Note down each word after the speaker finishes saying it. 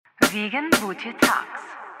Vegan Booty Talks.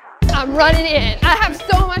 I'm running in. I have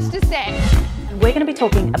so much to say. We're going to be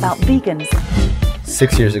talking about vegans.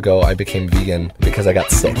 6 years ago, I became vegan because I got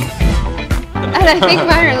sick. And I think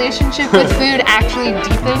my relationship with food actually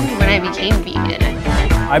deepened when I became vegan.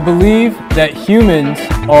 I believe that humans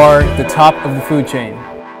are the top of the food chain.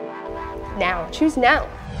 Now, choose now.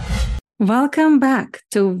 Welcome back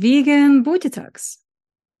to Vegan Booty Talks.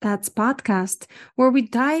 That's podcast where we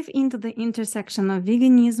dive into the intersection of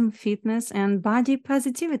veganism, fitness, and body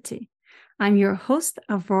positivity. I'm your host,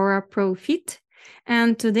 AvroraProFit,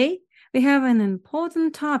 and today we have an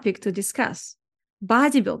important topic to discuss: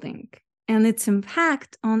 bodybuilding and its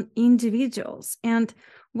impact on individuals, and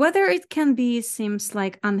whether it can be seems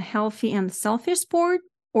like unhealthy and selfish sport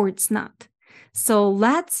or it's not. So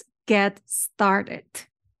let's get started.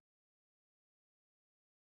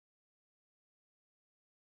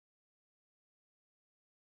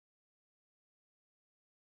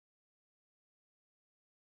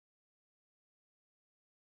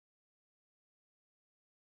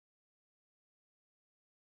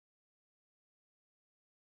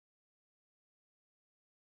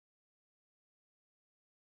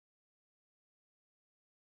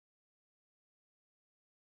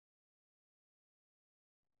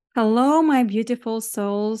 Hello, my beautiful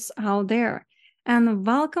souls out there, and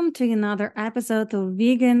welcome to another episode of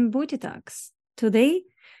Vegan Booty Talks. Today,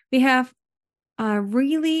 we have a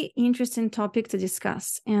really interesting topic to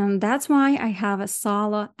discuss, and that's why I have a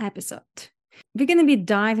solo episode. We're going to be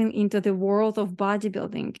diving into the world of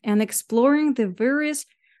bodybuilding and exploring the various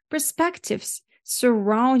perspectives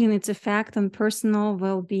surrounding its effect on personal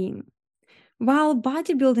well-being. While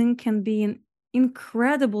bodybuilding can be an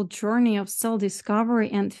incredible journey of self-discovery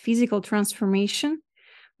and physical transformation,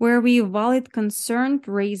 where we valid concern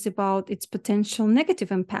raise about its potential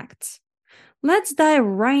negative impacts. Let's dive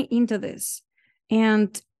right into this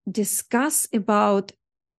and discuss about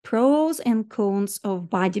pros and cons of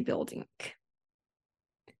bodybuilding.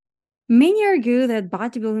 Many argue that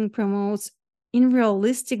bodybuilding promotes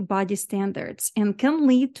unrealistic body standards and can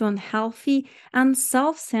lead to unhealthy and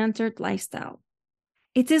self-centered lifestyle.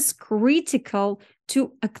 It is critical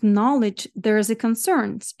to acknowledge there's a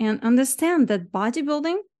concerns and understand that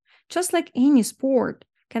bodybuilding, just like any sport,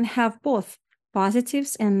 can have both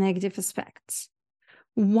positives and negative aspects.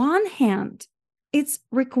 One hand, it's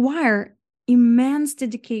require immense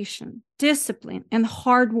dedication, discipline, and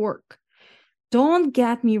hard work. Don't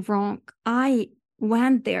get me wrong, I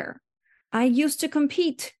went there. I used to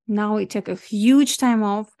compete. Now I took a huge time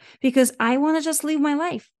off because I want to just live my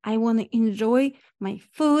life. I want to enjoy my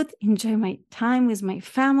food, enjoy my time with my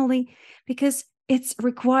family, because it's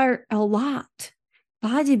required a lot.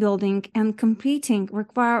 Bodybuilding and competing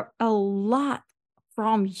require a lot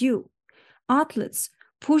from you. Athletes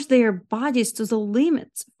push their bodies to the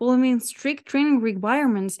limits, following strict training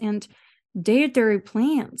requirements and dietary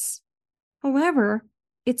plans. However,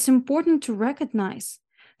 it's important to recognize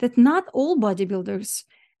that not all bodybuilders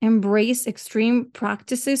embrace extreme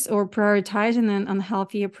practices or prioritizing an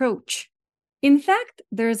unhealthy approach. In fact,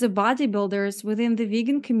 there's a bodybuilders within the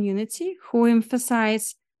vegan community who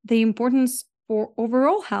emphasize the importance for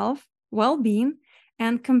overall health, well-being,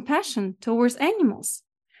 and compassion towards animals.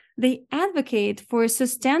 They advocate for a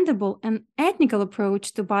sustainable and ethical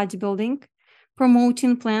approach to bodybuilding,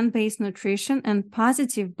 promoting plant-based nutrition and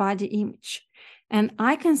positive body image. And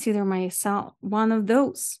I consider myself one of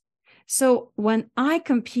those. So when I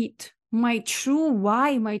compete, my true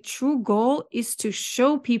goal is to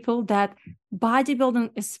show people that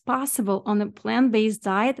bodybuilding is possible on a plant-based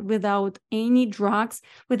diet without any drugs,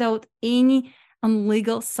 without any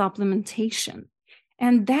illegal supplementation.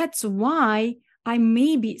 And that's why I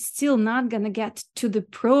may be still not going to get to the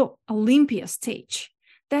pro Olympia stage.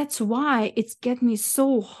 That's why it's get me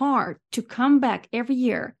so hard to come back every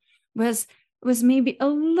year with maybe a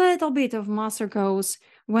little bit of muscle growth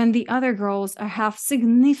when the other girls have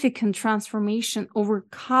significant transformation over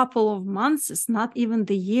a couple of months, not even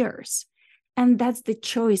the years. And that's the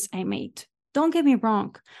choice I made. Don't get me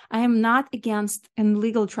wrong. I am not against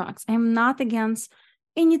illegal drugs. I am not against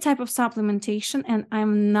any type of supplementation, and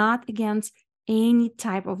I'm not against any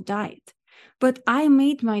type of diet. But I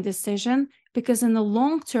made my decision because in the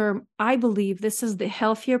long term, I believe this is the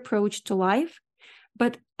healthy approach to life.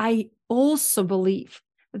 But I also believe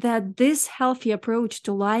that this healthy approach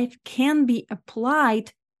to life can be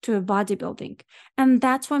applied to a bodybuilding. And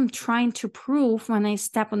that's what I'm trying to prove when I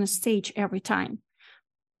step on the stage every time.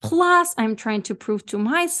 Plus, I'm trying to prove to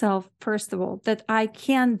myself, first of all, that I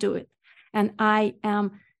can do it. And I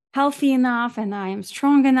am healthy enough, and I am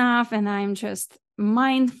strong enough, and I'm just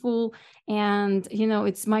mindful. And,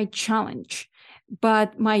 it's my challenge.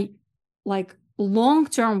 But my like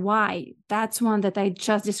long-term why, that's one that I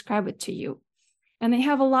just described it to you. And I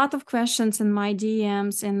have a lot of questions in my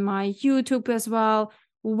DMs and my YouTube as well,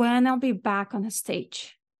 when I'll be back on the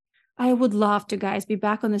stage. I would love to, guys, be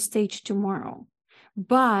back on the stage tomorrow.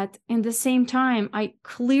 But in the same time, I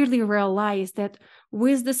clearly realized that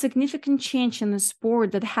with the significant change in the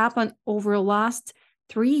sport that happened over the last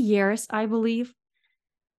 3 years, I believe,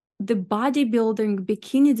 the bodybuilding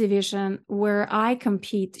bikini division where I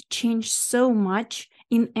compete changed so much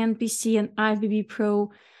in NPC and IFBB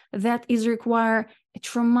Pro that is require a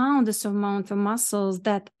tremendous amount of muscles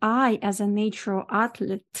that I, as a natural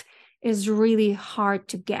athlete, is really hard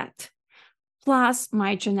to get. Plus,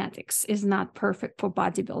 my genetics is not perfect for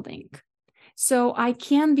bodybuilding. So I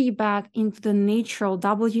can be back into the natural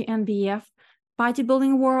WNBF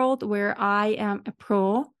bodybuilding world where I am a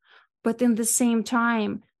pro, but in the same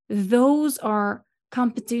time, those are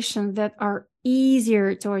competitions that are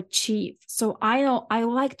easier to achieve. So I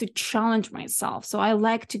like to challenge myself. So I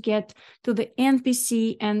like to get to the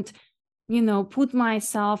NPC and, put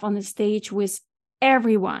myself on the stage with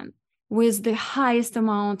everyone, with the highest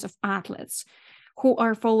amount of athletes who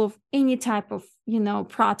are full of any type of,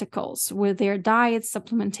 protocols with their diet,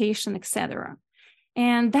 supplementation, etc.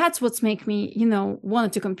 And that's what's make me,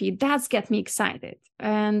 wanted to compete. That's get me excited.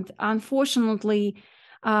 And unfortunately,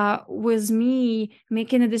 with me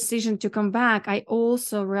making a decision to come back, I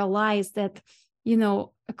also realized that, the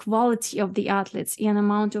quality of the athletes and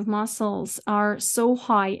amount of muscles are so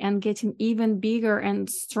high and getting even bigger and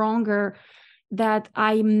stronger that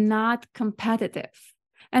I'm not competitive.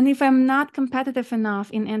 And if I'm not competitive enough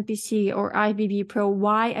in NPC or IBB Pro,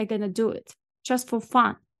 why am I going to do it? Just for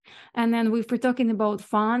fun. And then if we're talking about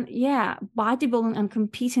fun, yeah, bodybuilding and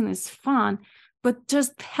competing is fun, but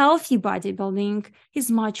just healthy bodybuilding is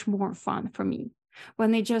much more fun for me.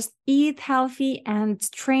 When I just eat healthy and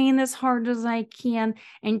train as hard as I can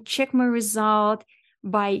and check my result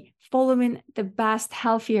by following the best,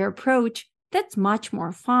 healthier approach, that's much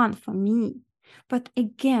more fun for me. But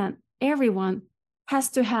again, everyone has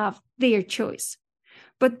to have their choice.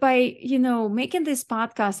 But by, making this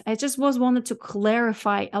podcast, I just wanted to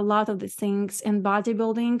clarify a lot of the things in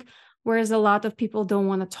bodybuilding, whereas a lot of people don't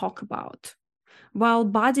want to talk about. While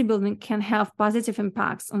bodybuilding can have positive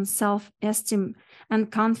impacts on self-esteem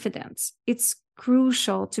and confidence, it's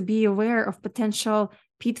crucial to be aware of potential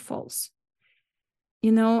pitfalls.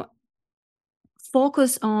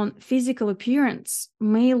 Focus on physical appearance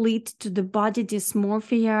may lead to the body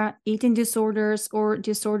dysmorphia, eating disorders, or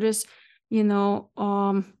disorders,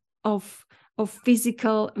 of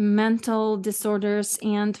physical, mental disorders,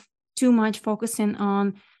 and too much focusing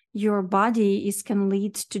on your body can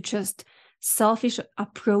lead to just selfish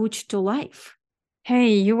approach to life.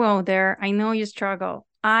 Hey, you out there, I know you struggle.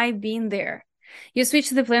 I've been there. You switch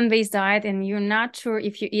to the plant-based diet and you're not sure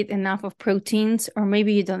if you eat enough of proteins, or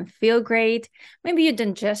maybe you don't feel great, maybe your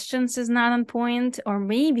digestion is not on point, or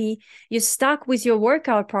maybe you're stuck with your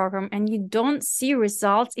workout program and you don't see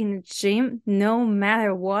results in the gym no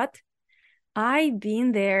matter what. I've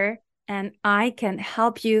been there and I can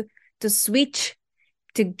help you to switch,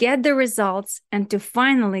 to get the results, and to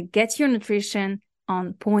finally get your nutrition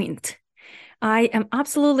on point. I am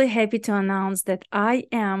absolutely happy to announce that I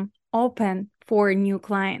am open for new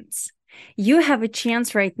clients. You have a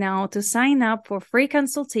chance right now to sign up for free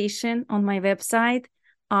consultation on my website,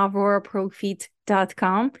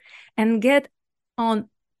 AvroraProFit.com, and get on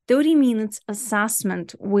 30 minutes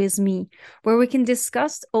assessment with me, where we can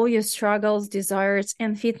discuss all your struggles, desires,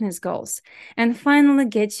 and fitness goals, and finally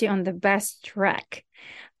get you on the best track.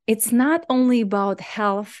 It's not only about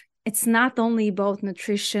health, it's not only about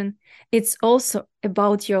nutrition, it's also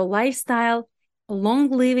about your lifestyle, long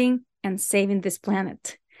living, and saving this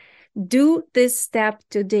planet. Do this step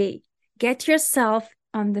today. Get yourself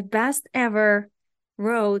on the best ever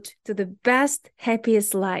road to the best,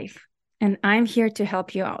 happiest life. And I'm here to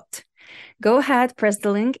help you out. Go ahead, press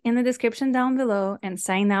the link in the description down below and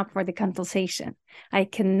sign up for the consultation. I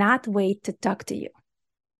cannot wait to talk to you.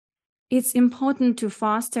 It's important to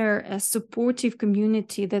foster a supportive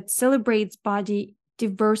community that celebrates body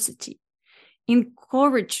diversity,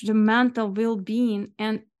 encourage the mental well-being,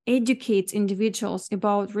 and educates individuals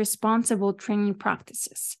about responsible training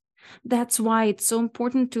practices. That's why it's so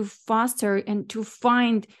important to foster and to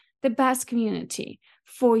find the best community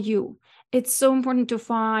for you. It's so important to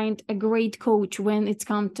find a great coach when it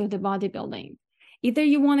comes to the bodybuilding. Either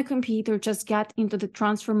you want to compete or just get into the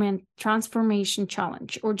transformation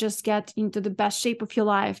challenge, or just get into the best shape of your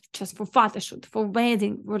life just for photo shoot, for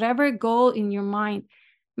wedding, whatever goal in your mind.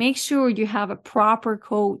 Make sure you have a proper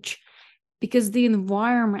coach, because the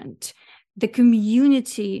environment, the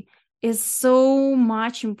community is so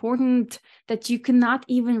much important that you cannot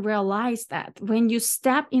even realize that when you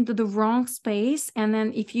step into the wrong space, and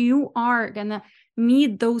then if you are gonna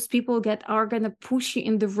meet those people that are gonna push you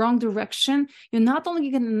in the wrong direction, you're not only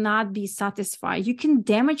gonna not be satisfied, you can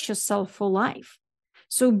damage yourself for life.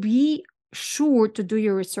 So be sure to do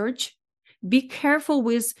your research. Be careful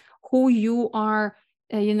with who you are,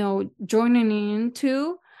 joining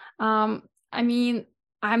into. I mean,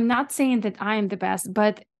 I'm not saying that I am the best,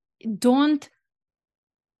 but don't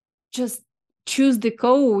just choose the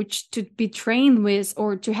coach to be trained with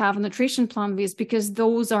or to have a nutrition plan with, because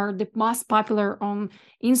those are the most popular on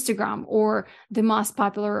Instagram or the most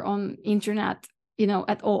popular on internet,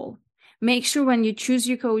 at all. Make sure when you choose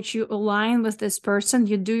your coach, you align with this person,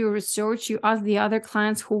 you do your research, you ask the other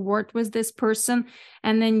clients who worked with this person,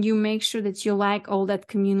 and then you make sure that you like all that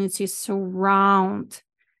community surround.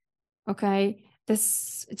 Okay?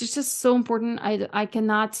 This is just so important. I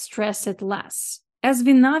cannot stress it less. As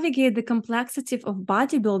we navigate the complexity of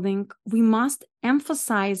bodybuilding, we must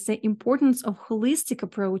emphasize the importance of holistic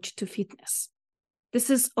approach to fitness.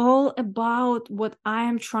 This is all about what I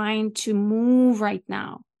am trying to move right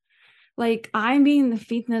now. Like, I've been in the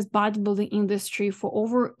fitness bodybuilding industry for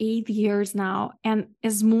over 8 years now. And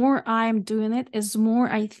as more I'm doing it, as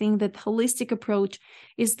more I think that holistic approach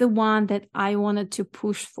is the one that I wanted to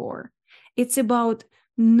push for. It's about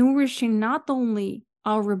nourishing not only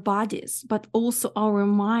our bodies, but also our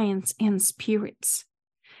minds and spirits.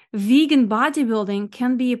 Vegan bodybuilding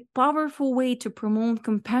can be a powerful way to promote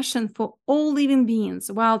compassion for all living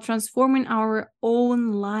beings while transforming our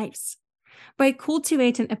own lives. By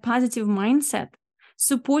cultivating a positive mindset,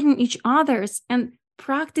 supporting each other's, and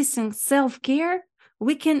practicing self-care,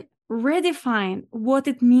 we can redefine what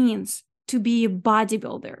it means to be a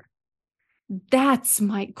bodybuilder. That's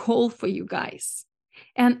my goal for you guys.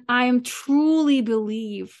 And I truly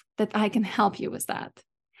believe that I can help you with that.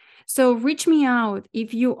 So reach me out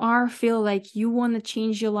if you feel like you want to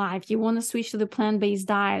change your life, you want to switch to the plant-based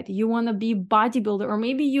diet, you want to be a bodybuilder, or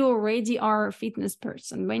maybe you already are a fitness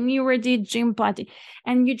person, when you already gym body,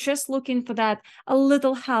 and you're just looking for that a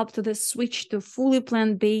little help to the switch to fully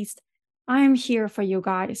plant-based. I am here for you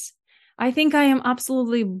guys. I think I am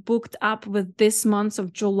absolutely booked up with this month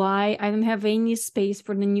of July. I don't have any space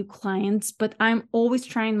for the new clients, but I'm always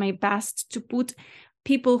trying my best to put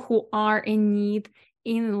people who are in need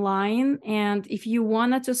in line. And if you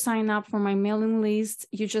wanted to sign up for my mailing list,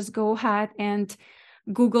 you just go ahead and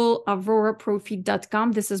Google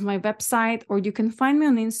AvroraProFit.com. This is my website, or you can find me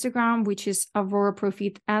on Instagram, which is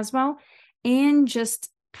AvroraProFit as well. And just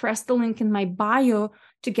press the link in my bio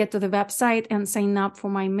to get to the website and sign up for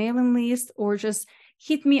my mailing list, or just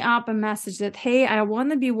hit me up a message that, hey, I want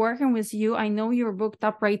to be working with you. I know you're booked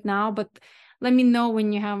up right now, but let me know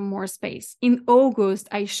when you have more space. In August,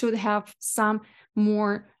 I should have some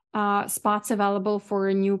more spots available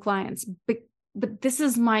for new clients. But this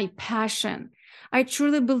is my passion. I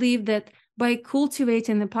truly believe that by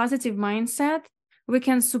cultivating a positive mindset, we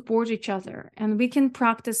can support each other and we can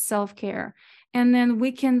practice self-care. And then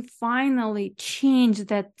we can finally change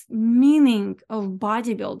that meaning of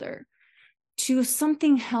bodybuilder to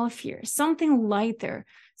something healthier, something lighter,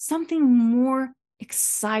 something more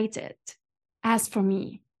excited. As for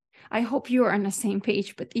me, I hope you are on the same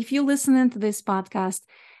page. But if you're listening to this podcast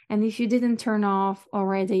and if you didn't turn off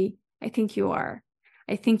already, I think you are.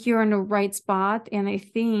 I think you're in the right spot. And I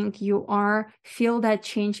think you feel that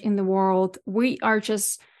change in the world. We are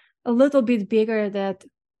just a little bit bigger than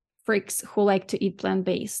freaks who like to eat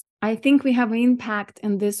plant-based. I think we have an impact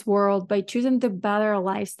in this world by choosing the better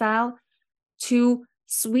lifestyle to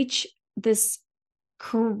switch this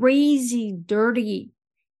crazy, dirty,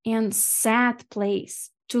 and sad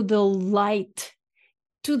place to the light,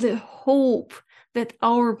 to the hope that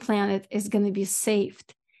our planet is going to be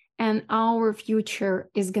saved and our future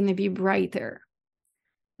is going to be brighter.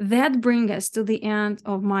 That brings us to the end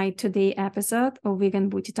of my today episode of Vegan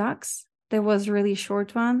Booty Talks. That was a really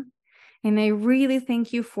short one. And I really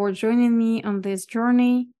thank you for joining me on this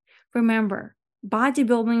journey. Remember,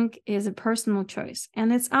 bodybuilding is a personal choice,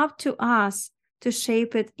 and it's up to us to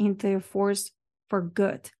shape it into a force for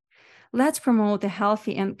good. Let's promote a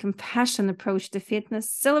healthy and compassionate approach to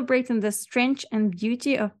fitness, celebrating the strength and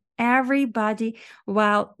beauty of everybody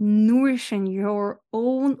while nourishing your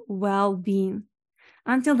own well-being.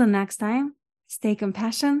 Until the next time, stay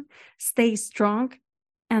compassionate, stay strong,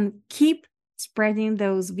 and keep spreading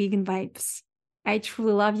those vegan vibes. I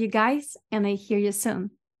truly love you guys, and I hear you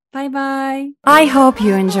soon. Bye-bye. I hope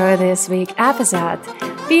you enjoyed this week's episode.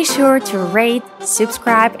 Be sure to rate,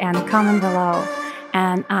 subscribe, and comment below.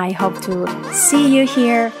 and I hope to see you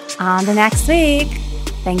here on the next week.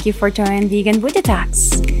 Thank you for joining Vegan Booty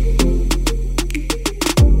Talks.